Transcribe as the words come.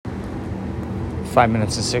5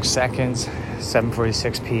 minutes and 6 seconds,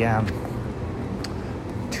 7:46 p.m.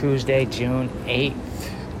 Tuesday, June 8th.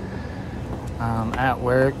 I'm at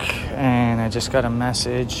work and I just got a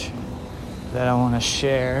message that I want to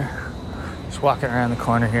share. Just walking around the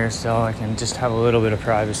corner here so I can just have a little bit of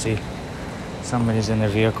privacy. Somebody's in their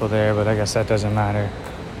vehicle there, but I guess that doesn't matter.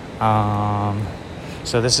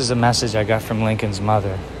 So this is a message I got from Lincoln's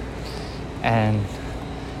mother. And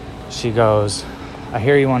she goes, I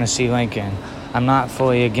hear you want to see Lincoln. I'm not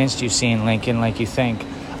fully against you seeing Lincoln like you think.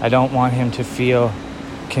 I don't want him to feel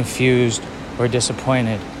confused or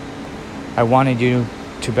disappointed. I wanted you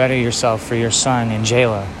to better yourself for your son and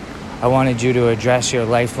Jayla. I wanted you to address your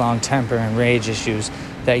lifelong temper and rage issues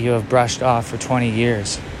that you have brushed off for 20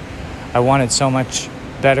 years. I wanted so much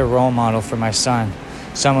better role model for my son,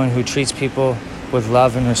 someone who treats people with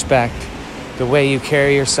love and respect. The way you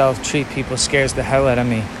carry yourself, treat people scares the hell out of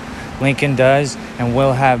me. Lincoln does and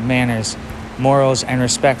will have manners, morals, and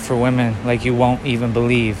respect for women like you won't even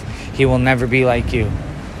believe. He will never be like you.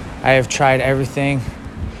 I have tried everything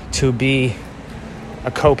to be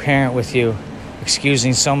a co-parent with you,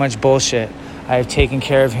 excusing so much bullshit. I have taken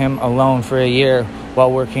care of him alone for a year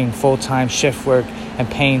while working full-time shift work and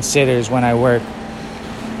paying sitters when I work.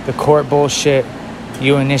 The court bullshit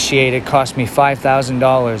you initiated cost me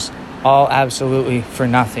 $5,000, all absolutely for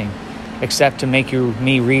nothing, except to make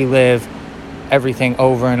me relive everything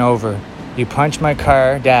over and over. You punched my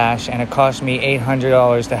car dash and it cost me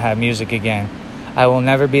 $800 to have music again. I will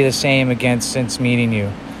never be the same again since meeting you.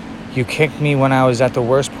 You kicked me when I was at the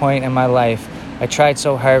worst point in my life. I tried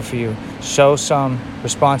so hard for you. Show some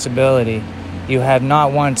responsibility. You have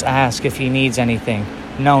not once asked if he needs anything.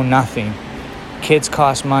 No, nothing. Kids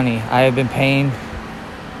cost money. I have been paying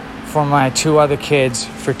for my 2 other kids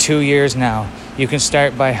for 2 years now. You can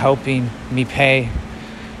start by helping me pay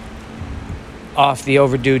off the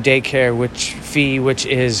overdue daycare which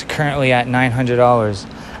is currently at $900,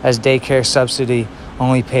 as daycare subsidy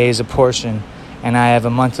only pays a portion, and I have a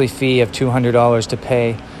monthly fee of $200 to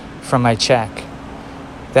pay from my check.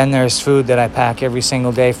 Then there's food that I pack every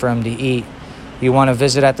single day for him to eat. You want to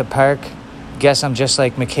visit at the park? Guess I'm just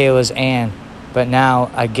like Michaela's Anne, but now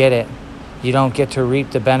I get it. You don't get to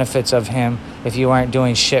reap the benefits of him if you aren't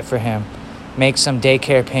doing shit for him. Make some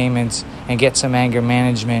daycare payments and get some anger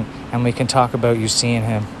management, and we can talk about you seeing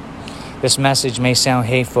him. This message may sound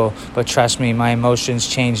hateful, but trust me, my emotions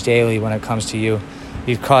change daily when it comes to you.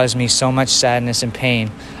 You've caused me so much sadness and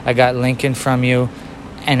pain. I got Lincoln from you,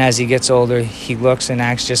 and as he gets older, he looks and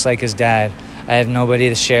acts just like his dad. I have nobody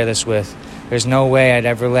to share this with. There's no way I'd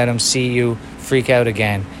ever let him see you freak out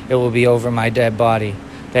again. It will be over my dead body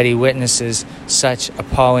that he witnesses such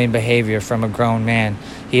appalling behavior from a grown man.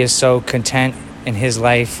 He is so content in his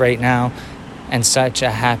life right now and such a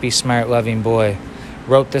happy, smart, loving boy.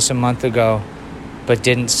 Wrote this a month ago, but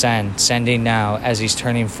didn't send. Sending now as he's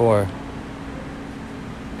turning 4.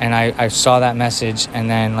 And I saw that message, and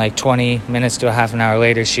then like 20 minutes to a half an hour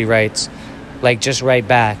later, she writes, just write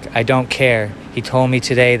back. I don't care. He told me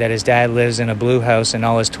today that his dad lives in a blue house and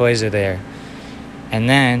all his toys are there. And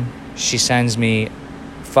then she sends me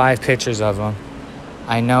 5 pictures of him.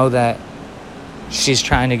 I know that she's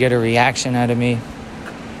trying to get a reaction out of me.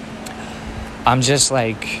 I'm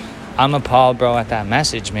appalled, bro, at that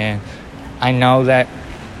message, man. I know that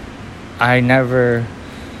I've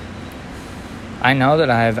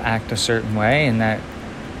acted a certain way and that,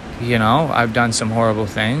 I've done some horrible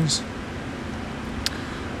things.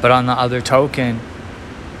 But on the other token,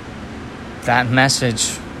 that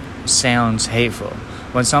message sounds hateful.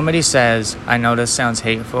 When somebody says, I know this sounds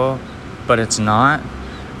hateful, but it's not,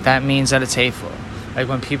 that means that it's hateful. Like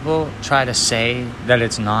when people try to say that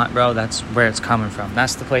it's not, bro, that's where it's coming from.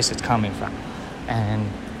 That's the place it's coming from. And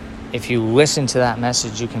if you listen to that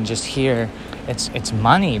message, you can just hear it's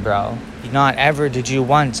money, bro. Not ever did you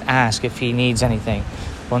once ask if he needs anything.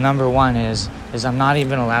 Well, number one is I'm not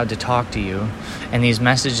even allowed to talk to you. And these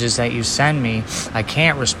messages that you send me, I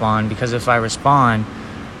can't respond, because if I respond,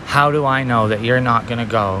 how do I know that you're not going to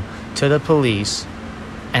go to the police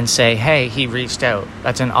and say, hey, he reached out?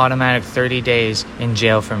 That's an automatic 30 days in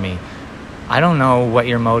jail for me. I don't know what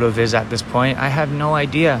your motive is at this point. I have no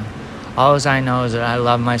idea. All I know is that I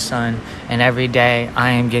love my son, and every day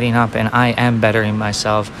I am getting up and I am bettering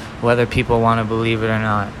myself, whether people want to believe it or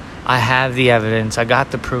not. I have the evidence. I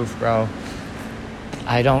got the proof, bro.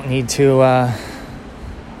 I don't need to,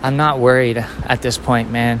 I'm not worried at this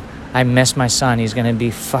point, man. I miss my son. He's going to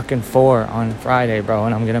be fucking 4 on Friday, bro,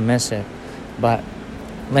 and I'm going to miss it. But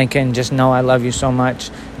Lincoln, just know I love you so much.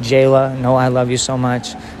 Jayla, know I love you so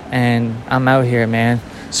much. And I'm out here, man,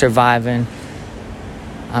 surviving.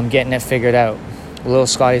 I'm getting it figured out. Lil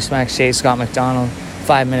Scotty Smacks, J. Scott McDonald,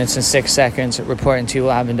 5 minutes and 6 seconds, reporting to you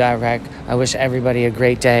live and direct. I wish everybody a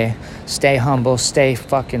great day. Stay humble, stay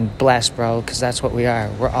fucking blessed, bro, because that's what we are.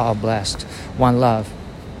 We're all blessed. One love.